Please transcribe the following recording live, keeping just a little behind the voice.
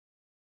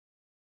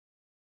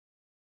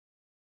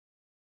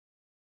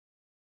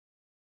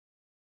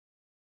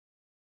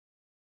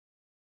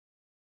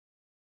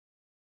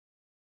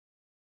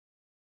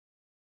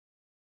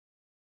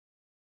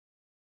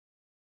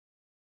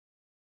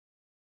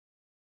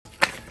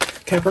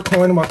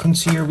Capricorn, welcome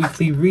to your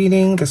weekly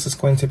reading. This is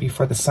going to be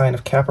for the sign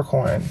of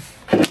Capricorn.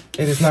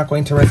 It is not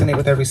going to resonate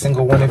with every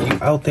single one of you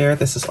out there.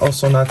 This is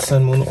also not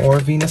Sun, Moon, or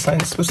Venus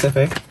sign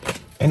specific.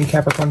 Any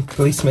Capricorn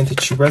placement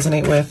that you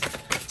resonate with,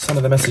 some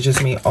of the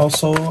messages may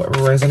also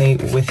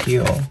resonate with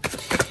you.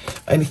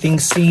 Anything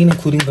seen,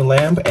 including the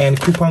lamp and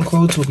coupon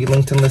codes, will be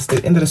linked and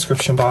listed in the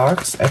description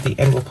box. At the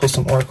end, we'll post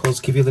some oracles,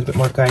 give you a little bit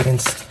more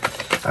guidance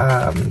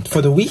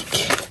for the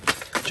week.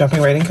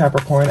 Jumping right in,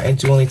 Capricorn, I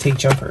do only take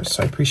jumpers,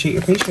 so I appreciate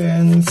your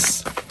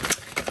patience.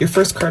 Your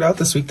first card out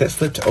this week that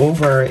flipped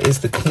over is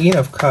the Queen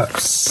of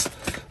Cups.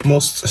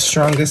 Most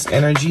strongest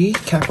energy,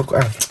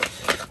 Capricorn,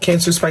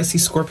 Cancer, Spicy,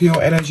 Scorpio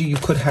energy. You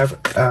could have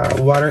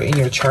water in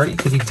your chart. You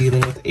could be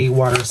dealing with a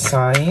water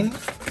sign.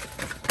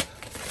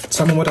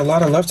 Someone with a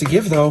lot of love to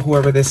give, though,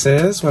 whoever this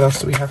is. What else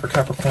do we have for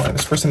Capricorn?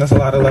 This person has a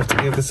lot of love to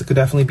give. This could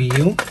definitely be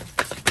you,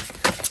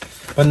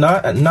 but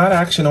not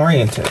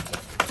action-oriented.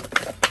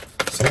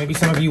 So maybe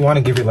some of you want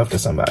to give your love to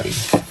somebody.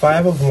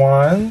 Five of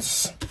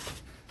Wands.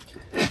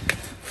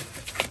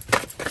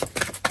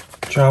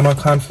 Drama,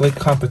 conflict,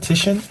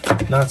 competition.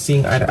 Not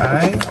seeing eye to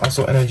eye.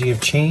 Also energy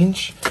of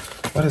change.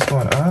 What is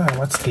going on?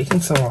 What's taking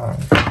so long?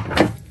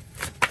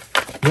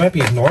 You might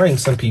be ignoring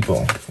some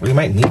people. Or you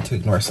might need to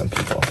ignore some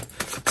people.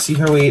 See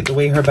her way, the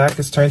way her back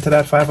is turned to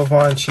that Five of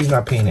Wands. She's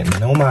not paying it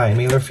no mind.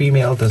 Male or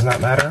female, does not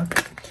matter.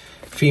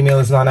 Female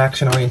is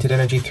non-action-oriented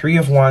energy. Three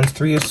of Wands,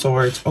 Three of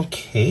Swords.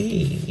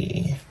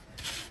 Okay.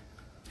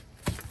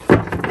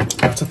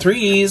 Lots of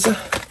threes.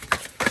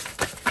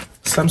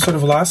 Some sort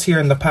of loss here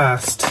in the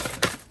past.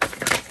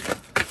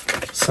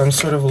 Some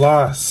sort of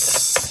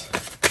loss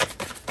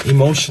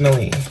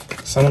emotionally.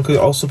 Someone could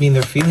also be in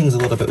their feelings a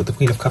little bit with the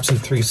Queen of Cups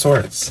and Three of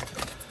Swords.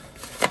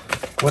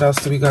 What else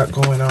do we got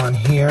going on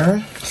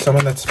here?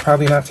 Someone that's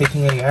probably not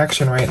taking any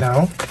action right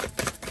now.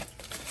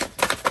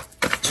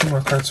 Two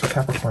more cards for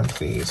Capricorn,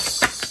 please.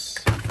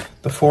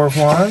 The Four of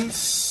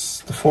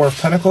Wands, the Four of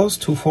Pentacles,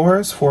 two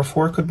fours.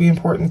 4-4 could be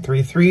important.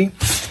 3-3.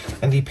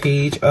 And the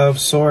Page of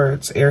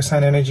Swords, air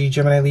sign energy,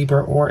 Gemini,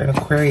 Libra, or an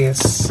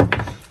Aquarius.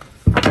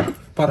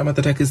 Bottom of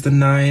the deck is the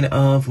Nine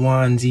of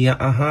Wands.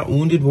 Yeah,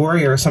 wounded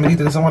warrior. Somebody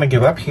that doesn't want to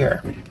give up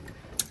here.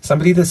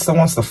 Somebody that still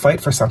wants to fight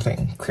for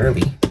something,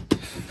 clearly.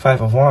 Five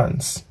of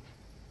Wands.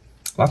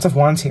 Lots of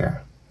wands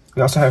here.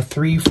 We also have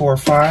 3, 4,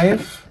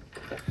 5.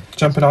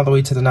 Jumping all the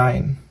way to the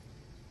 9.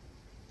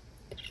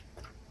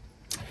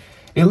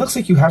 It looks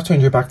like you have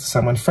turned your back to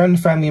someone. Friend,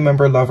 family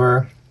member,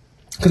 lover.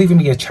 Could even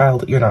be a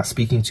child that you're not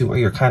speaking to, or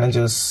you're kind of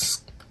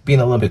just being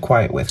a little bit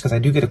quiet with, because I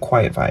do get a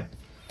quiet vibe.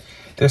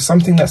 There's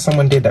something that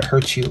someone did that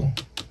hurt you.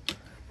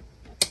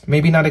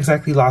 Maybe not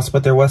exactly lost,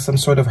 but there was some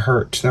sort of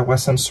hurt. There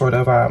was some sort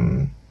of,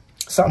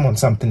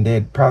 something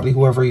did. Probably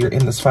whoever you're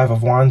in this Five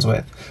of Wands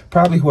with.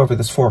 Probably whoever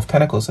this Four of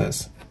Pentacles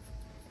is.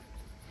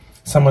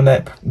 Someone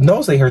that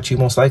knows they hurt you,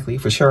 most likely,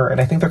 for sure.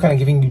 And I think they're kind of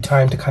giving you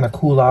time to kind of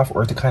cool off,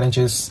 or to kind of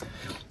just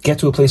get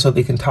to a place where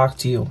they can talk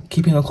to you.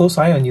 Keeping a close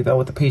eye on you, though,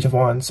 with the Page of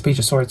Wands. Page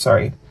of Swords,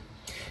 sorry.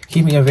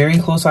 Keeping a very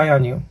close eye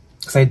on you.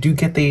 Because I do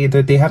get they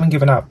haven't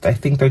given up. I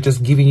think they're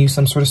just giving you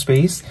some sort of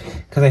space.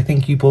 Because I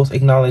think you both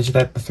acknowledge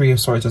that the Three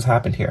of Swords has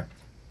happened here.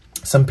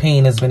 Some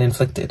pain has been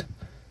inflicted.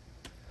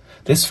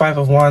 This Five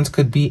of Wands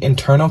could be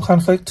internal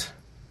conflict.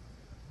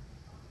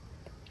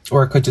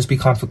 Or it could just be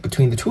conflict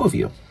between the two of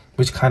you.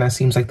 Which kind of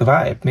seems like the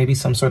vibe. Maybe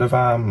some sort of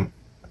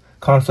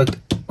conflict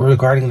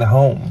regarding the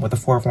home with the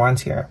Four of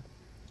Wands here.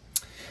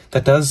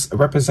 That does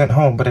represent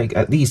home, but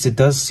at least it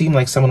does seem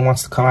like someone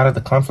wants to come out of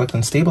the conflict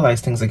and stabilize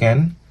things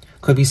again.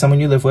 Could be someone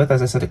you live with.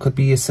 As I said, it could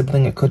be a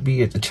sibling. It could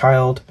be a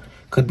child.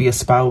 Could be a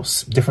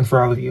spouse. Different for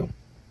all of you.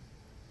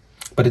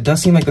 But it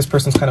does seem like this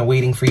person's kind of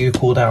waiting for you to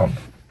cool down.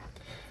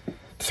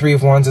 The Three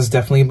of Wands is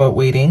definitely about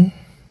waiting.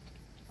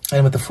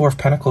 And with the Four of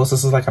Pentacles,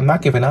 this is like, I'm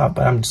not giving up,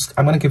 but I'm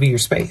going to give you your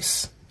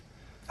space.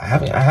 I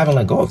haven't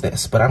let go of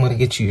this, but I'm going to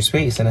get you your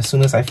space. And as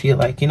soon as I feel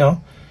like, you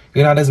know,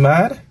 you're not as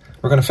mad,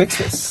 we're going to fix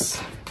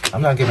this.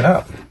 I'm not giving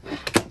up.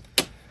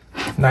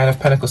 Nine of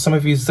Pentacles. Some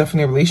of you, is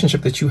definitely a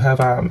relationship that you have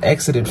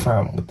exited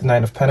from with the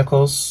Nine of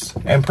Pentacles,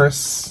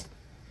 Empress.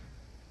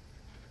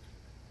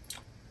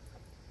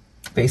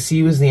 They see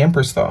you as the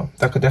Empress, though.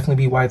 That could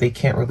definitely be why they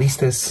can't release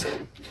this.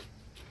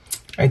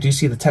 I do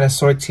see the Ten of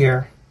Swords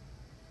here.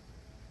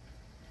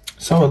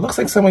 So it looks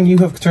like someone you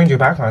have turned your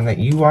back on that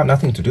you want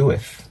nothing to do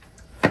with.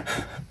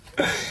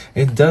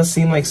 It does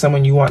seem like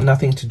someone you want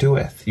nothing to do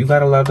with. You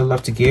got a lot of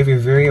love to give. You're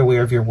very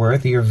aware of your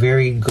worth. You're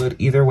very good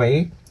either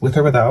way, with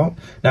or without.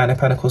 Nine of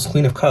Pentacles,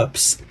 Queen of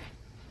Cups.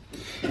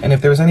 And if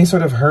there's any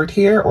sort of hurt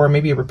here, or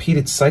maybe a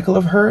repeated cycle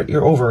of hurt,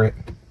 you're over it.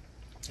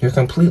 You're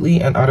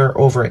completely and utter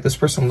over it. This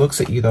person looks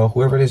at you, though,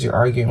 whoever it is you're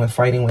arguing with,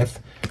 fighting with,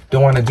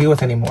 don't want to deal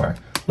with anymore.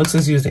 Looks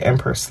as you as the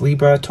Empress.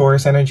 Libra,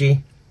 Taurus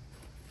energy.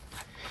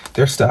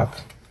 They're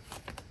stuck.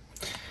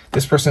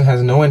 This person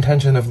has no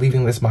intention of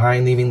leaving this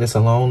behind, leaving this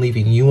alone,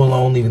 leaving you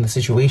alone, leaving the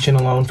situation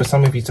alone. For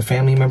some of you, it's a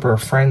family member or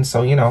friend,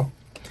 so, you know,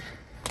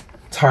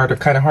 it's harder,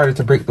 kind of harder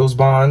to break those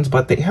bonds,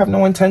 but they have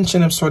no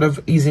intention of sort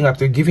of easing up.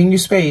 They're giving you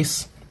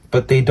space,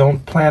 but they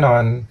don't plan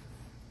on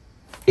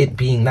it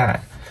being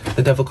that.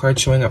 The Devil card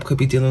showing up could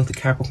be dealing with the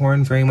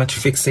Capricorn, very much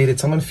fixated.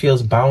 Someone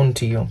feels bound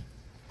to you.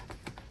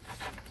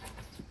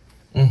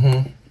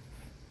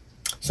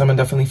 Someone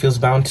definitely feels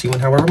bound to you,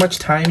 and however much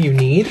time you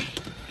need,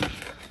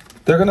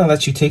 they're gonna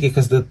let you take it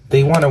because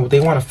they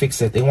wanna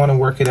fix it. They wanna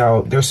work it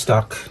out. They're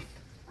stuck.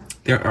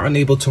 They're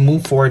unable to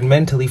move forward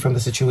mentally from the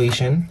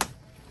situation.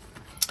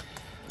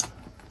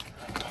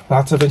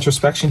 Lots of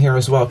introspection here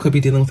as well. Could be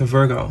dealing with a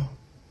Virgo.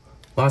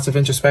 Lots of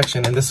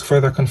introspection, and this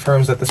further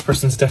confirms that this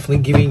person's definitely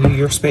giving you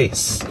your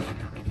space.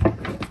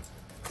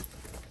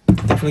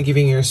 Definitely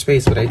giving you your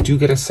space, but I do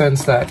get a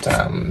sense that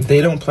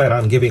they don't plan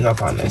on giving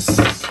up on this.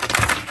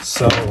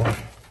 So,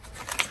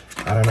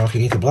 I don't know if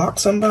you need to block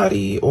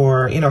somebody,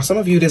 or, you know, some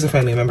of you, it is a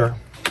family member.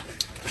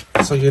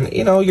 So,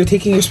 you're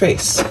taking your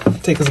space.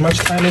 Take as much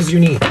time as you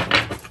need.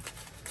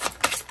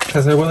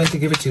 Because they're willing to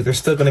give it to you. They're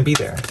still going to be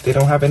there. They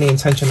don't have any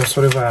intention of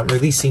sort of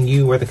releasing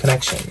you or the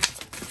connection.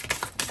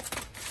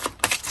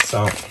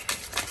 So,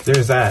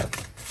 there's that.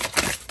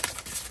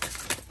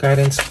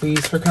 Guidance,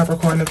 please, for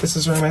Capricorn, if this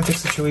is a romantic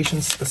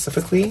situation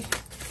specifically.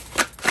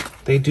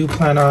 They do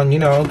plan on, you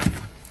know,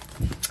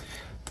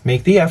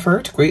 make the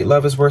effort. Great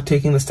love is worth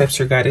taking the steps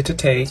you're guided to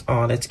take.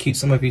 Oh, that's cute.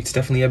 Some of you, it's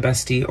definitely a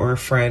bestie or a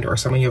friend or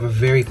someone you have a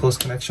very close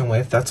connection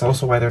with. That's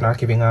also why they're not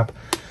giving up.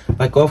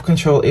 Let go of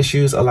control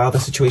issues. Allow the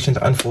situation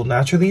to unfold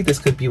naturally. This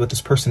could be what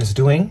this person is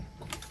doing.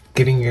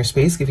 Giving you your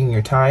space, giving you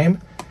your time.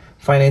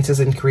 Finances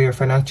and career,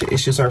 financial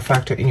issues are a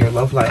factor in your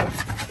love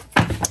life.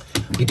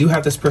 You do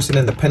have this person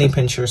in the penny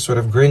pincher sort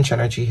of Grinch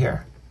energy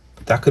here.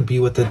 That could be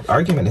what the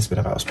argument has been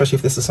about, especially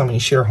if this is someone you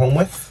share a home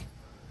with,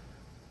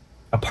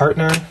 a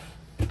partner,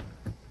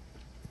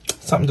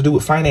 something to do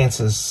with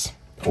finances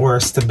or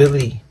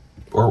stability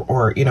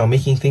or you know,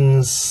 making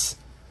things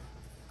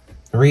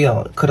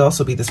real. It could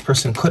also be this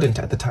person couldn't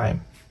at the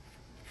time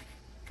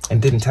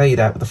and didn't tell you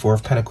that with the Four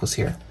of Pentacles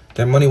here.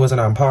 Their money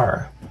wasn't on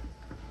par.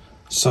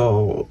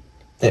 So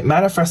it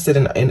manifested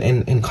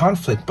in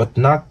conflict, but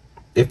not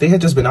if they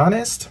had just been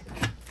honest.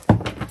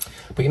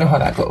 But you know how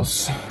that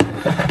goes.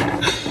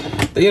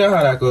 You know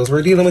how that goes.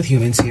 We're dealing with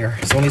humans here.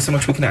 There's only so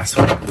much we can ask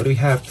for. What do we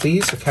have,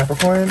 please, for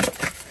Capricorn?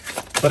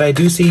 But I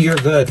do see you're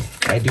good.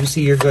 I do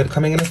see you're good.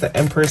 Coming in as the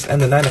Empress and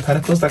the Nine of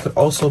Pentacles, that could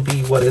also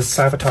be what is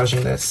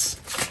sabotaging this.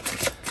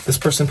 This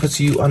person puts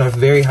you on a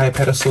very high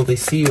pedestal. They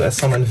see you as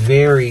someone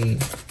very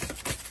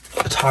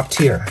top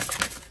tier.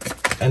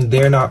 And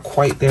they're not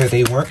quite there.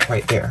 They weren't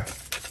quite there.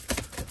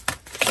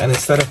 And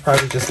instead of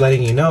probably just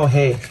letting you know,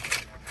 hey,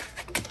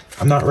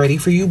 I'm not ready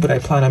for you, but I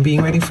plan on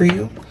being ready for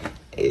you,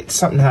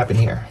 something happened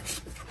here.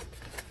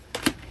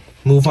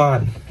 Move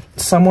on.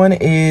 Someone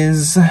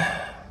is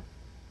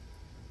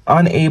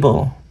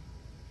unable.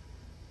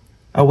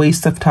 A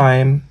waste of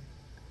time.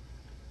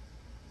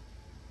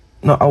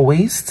 No, a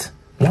waste?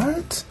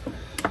 What?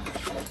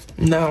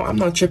 No, I'm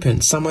not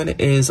tripping. Someone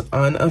is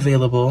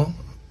unavailable.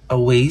 A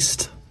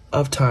waste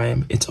of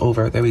time. It's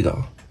over. There we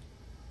go.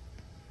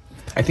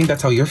 I think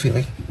that's how you're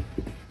feeling.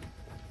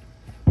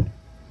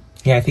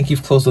 Yeah, I think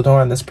you've closed the door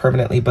on this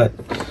permanently, but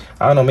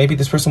I don't know, maybe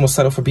this person will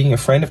settle for being a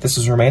friend if this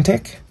is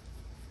romantic.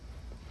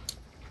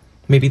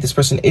 Maybe this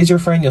person is your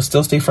friend, you'll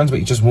still stay friends, but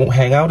you just won't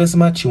hang out as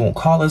much, you won't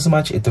call as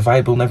much, the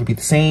vibe will never be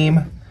the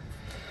same.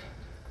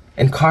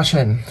 And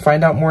caution,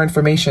 find out more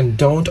information,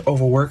 don't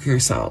overwork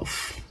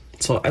yourself.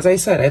 So as I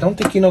said, I don't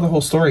think you know the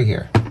whole story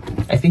here.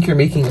 I think you're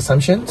making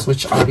assumptions,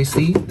 which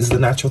obviously is the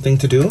natural thing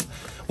to do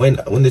when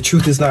the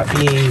truth is not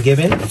being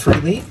given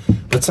freely,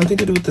 but something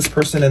to do with this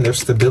person and their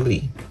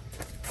stability.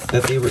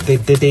 That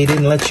they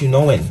didn't let you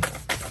know in,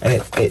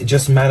 and it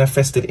just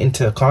manifested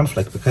into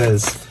conflict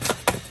because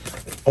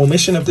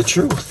omission of the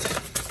truth.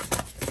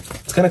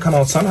 It's gonna come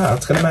out somehow.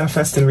 It's gonna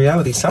manifest in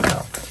reality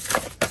somehow.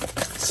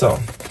 So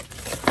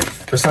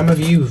for some of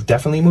you, you've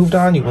definitely moved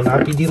on. You will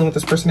not be dealing with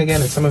this person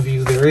again, and some of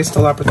you, there is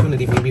still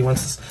opportunity. Maybe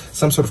once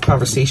some sort of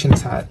conversation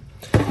is had.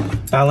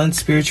 Balance,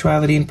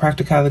 spirituality, and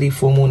practicality.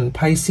 Full moon in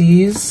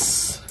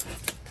Pisces.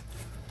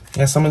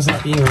 Yeah, someone's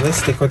not being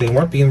realistic, or they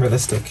weren't being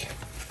realistic.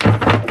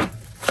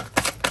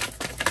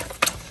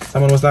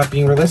 Someone was not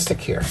being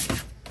realistic here.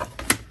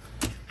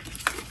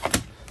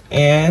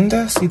 And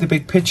see the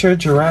big picture,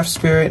 Giraffe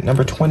Spirit,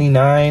 number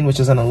 29, which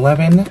is an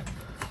 11.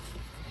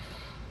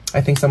 I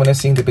think someone is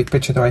seeing the big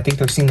picture, though. I think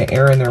they're seeing the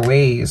error in their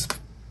ways.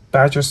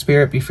 Badger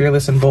Spirit, be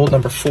fearless and bold,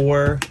 number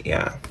 4.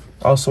 Yeah,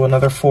 also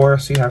another 4.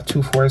 So you have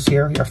 2 4s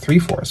here. You have 3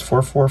 4s,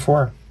 4 4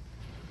 4.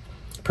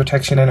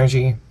 Protection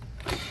energy.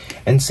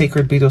 And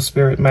Sacred Beetle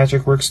Spirit,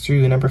 magic works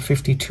through you, number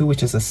 52,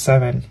 which is a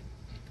 7.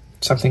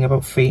 Something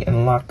about fate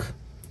and luck.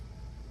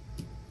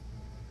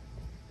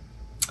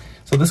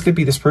 So this could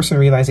be this person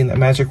realizing that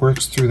magic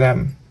works through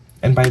them.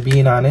 And by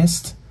being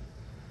honest,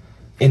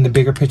 in the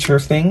bigger picture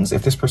of things,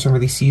 if this person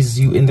really sees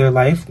you in their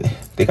life,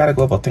 they got to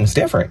go about things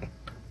different.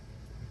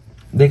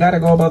 They got to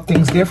go about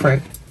things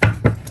different.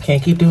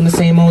 Can't keep doing the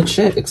same old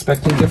shit,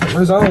 expecting different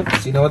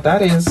results. You know what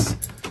that is?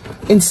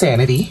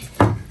 Insanity.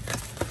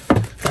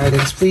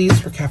 Guidance,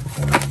 please, for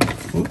Capricorn.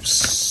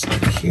 Oops.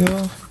 Thank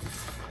you.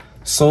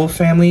 Soul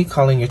family,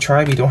 calling your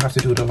tribe. You don't have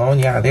to do it alone.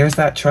 Yeah, there's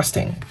that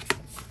trusting.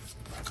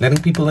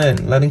 Letting people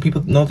in, letting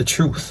people know the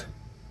truth.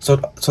 so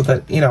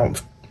that, you know,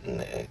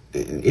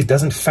 it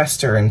doesn't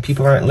fester and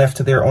people aren't left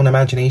to their own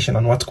imagination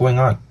on what's going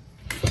on.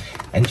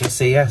 And just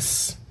say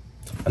yes.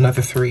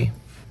 Another 3.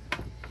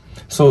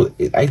 So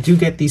I do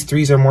get these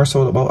 3s are more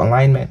so about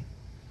alignment.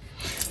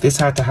 This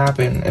had to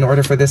happen in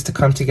order for this to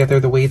come together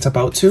the way it's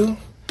about to.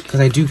 Because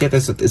I do get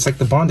this. It's like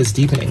the bond is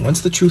deepening.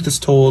 Once the truth is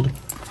told,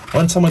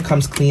 once someone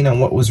comes clean on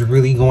what was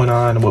really going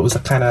on, what was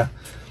the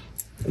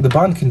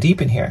bond can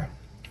deepen here.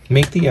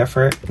 Make the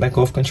effort, let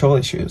go of control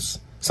issues.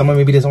 Someone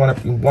maybe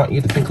doesn't want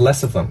you to think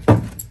less of them.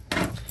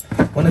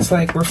 When it's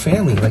like, we're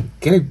family, like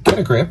get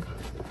a grip.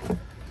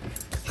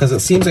 Because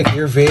it seems like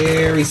you're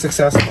very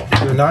successful.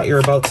 You're not, you're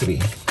about to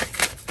be.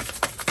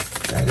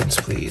 Guidance,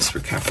 please, for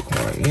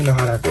Capricorn. You know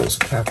how that goes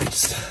with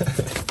Cappies.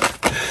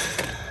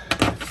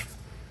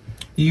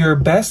 Your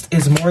best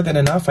is more than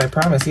enough, I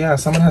promise. Yeah,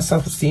 someone has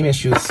self-esteem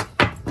issues.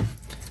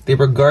 They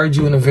regard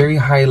you in a very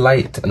high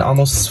light and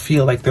almost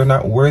feel like they're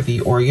not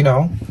worthy, or, you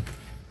know,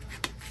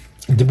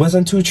 it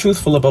wasn't too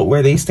truthful about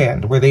where they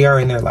stand, where they are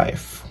in their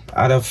life,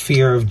 out of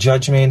fear of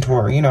judgment,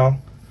 or, you know,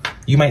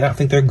 you might not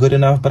think they're good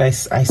enough, but I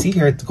see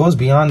here it goes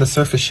beyond the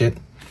surface shit.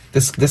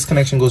 This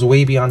connection goes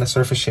way beyond the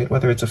surface shit,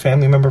 whether it's a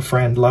family member,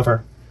 friend,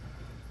 lover.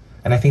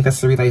 And I think that's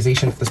the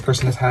realization that this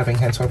person is having,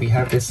 hence why we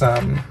have this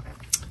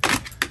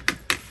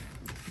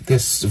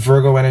this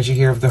Virgo energy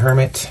here of the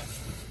Hermit.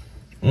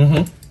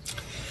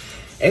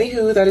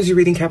 Anywho, that is your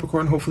reading,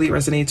 Capricorn. Hopefully it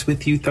resonates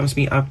with you. Thumbs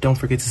me up. Don't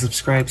forget to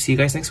subscribe. See you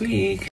guys next week.